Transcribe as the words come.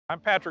I'm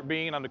Patrick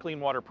Bean. I'm the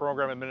Clean Water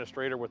Program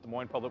Administrator with Des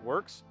Moines Public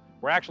Works.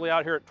 We're actually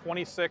out here at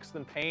 26th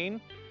and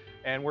Payne,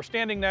 and we're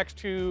standing next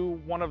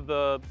to one of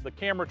the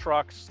camera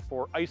trucks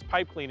for ice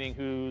pipe cleaning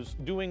who's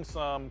doing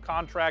some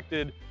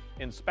contracted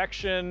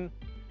inspection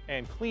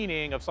and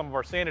cleaning of some of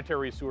our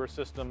sanitary sewer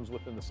systems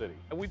within the city.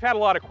 And we've had a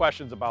lot of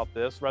questions about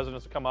this.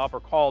 Residents have come up or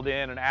called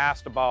in and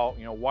asked about,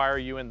 why are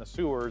you in the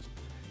sewers?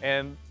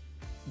 And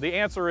the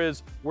answer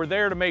is, we're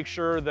there to make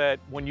sure that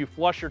when you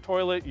flush your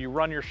toilet, you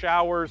run your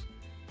showers,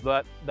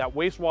 that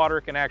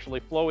wastewater can actually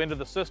flow into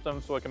the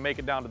system so it can make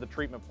it down to the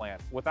treatment plant.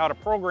 Without a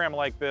program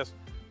like this,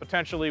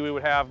 potentially we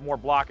would have more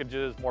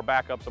blockages, more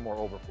backups, and more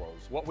overflows.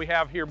 What we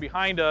have here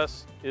behind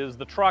us is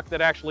the truck that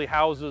actually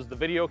houses the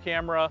video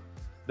camera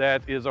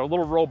that is a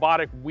little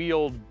robotic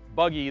wheeled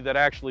buggy that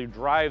actually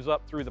drives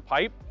up through the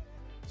pipe.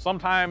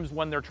 Sometimes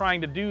when they're trying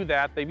to do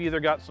that, they've either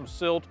got some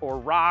silt or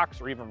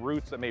rocks or even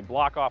roots that may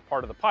block off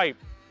part of the pipe.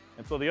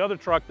 And so the other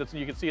truck that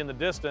you can see in the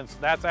distance,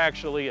 that's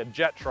actually a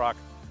jet truck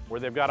where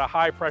they've got a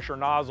high pressure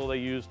nozzle they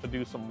use to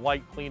do some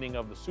light cleaning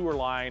of the sewer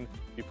line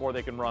before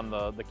they can run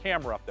the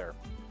camera up there.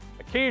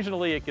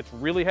 Occasionally it gets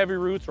really heavy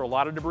roots or a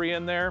lot of debris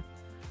in there,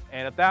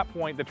 and at that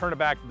point they turn it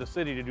back to the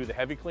city to do the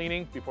heavy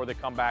cleaning before they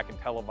come back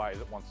and televise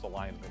it once the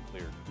line's been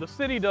cleared. The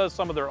city does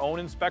some of their own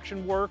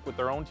inspection work with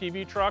their own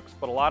TV trucks,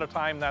 but a lot of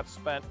time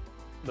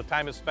the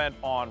time is spent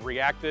on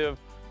reactive.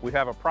 We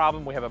have a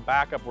problem, we have a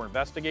backup, we're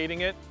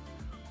investigating it.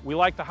 We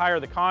like to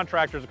hire the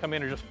contractors to come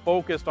in and just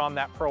focused on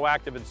that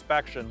proactive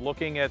inspection,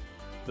 looking at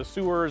the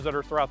sewers that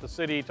are throughout the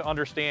city to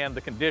understand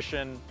the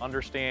condition,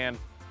 understand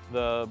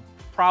the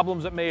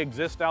problems that may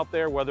exist out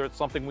there, whether it's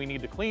something we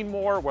need to clean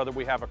more, whether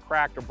we have a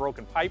cracked or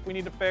broken pipe we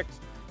need to fix.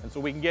 And so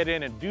we can get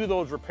in and do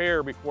those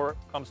repairs before it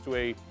comes to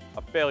a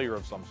failure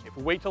of some sort. If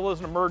we wait till there's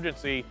an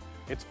emergency,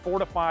 it's 4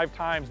 to 5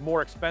 times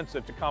more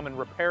expensive to come and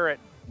repair it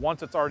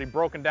once it's already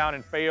broken down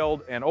and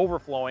failed and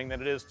overflowing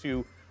than it is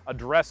to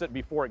address it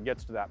before it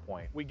gets to that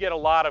point. We get a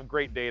lot of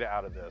great data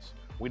out of this.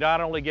 We not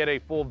only get a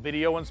full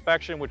video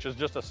inspection, which is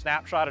just a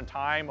snapshot in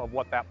time of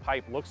what that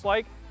pipe looks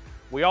like,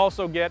 we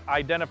also get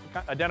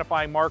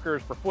identifying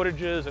markers for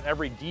footages and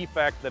every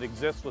defect that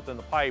exists within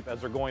the pipe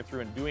as they're going through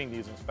and doing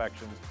these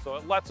inspections. So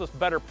it lets us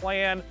better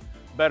plan,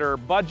 better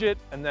budget,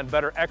 and then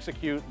better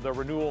execute the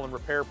renewal and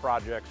repair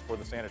projects for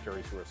the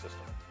sanitary sewer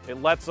system.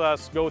 It lets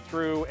us go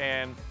through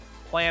and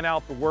plan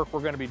out the work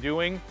we're going to be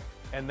doing,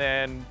 and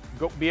then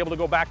be able to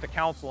go back to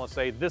council and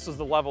say, this is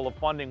the level of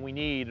funding we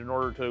need in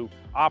order to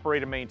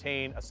operate and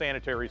maintain a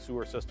sanitary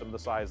sewer system the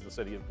size the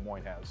city of Des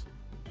Moines has.